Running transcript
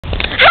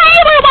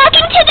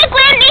to the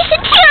GLAM Nation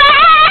tour!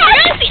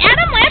 See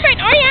Adam Lambert,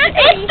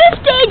 it's the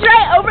stage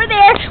right over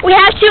there. We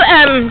have to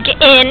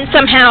get in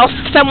somehow,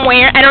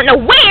 somewhere. I don't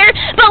know where,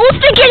 but we'll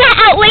figure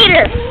that out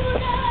later.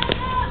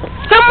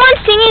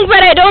 Someone's singing,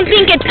 but I don't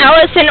think it's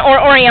Allison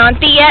or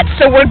Orianthi yet,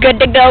 so we're good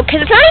to go,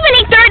 because it's not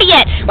even 8:30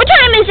 yet. What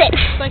time is it?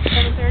 It's like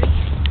 7:30.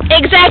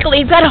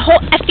 Exactly, we've got a whole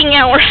effing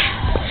hour.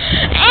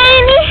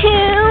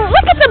 Anywho,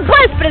 look at the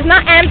bus, but it's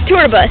not Adam's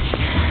tour bus.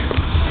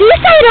 At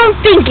least I don't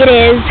think it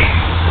is.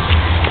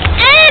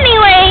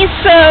 Anyway,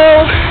 so...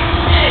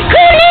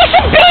 GLAM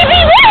Nation, baby!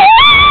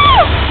 Woo!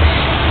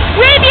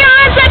 Wave your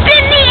arms up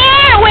in the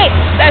air! Wait,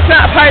 that's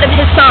not part of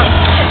his song.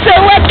 So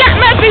I got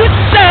my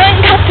boots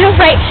on, got the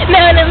right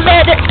amount of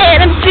leather,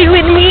 and I'm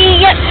doing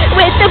me up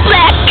with the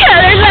black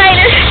color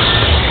liner.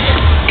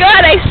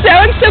 God, I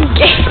sound so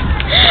gay.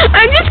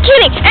 I'm just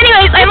kidding.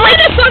 Anyways, I'm like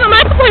this song at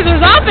Michael plays in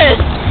his office.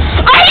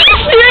 Are you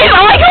serious?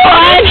 Oh my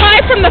God! He's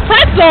high from the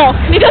pretzel.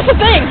 He does the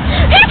thing.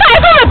 He's high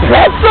from the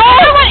pretzel?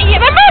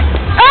 Remember?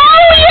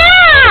 Oh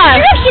yeah!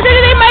 You know Sugar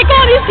Day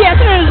Michael and he's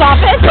dancing in his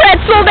office?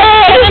 Pretzel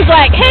Day! And he's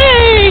like,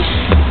 hey!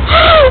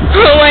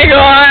 Oh my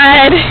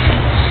God!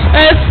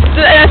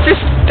 That's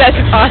just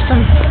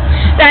awesome.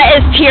 That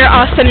is pure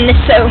awesomeness.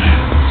 So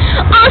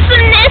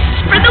awesomeness.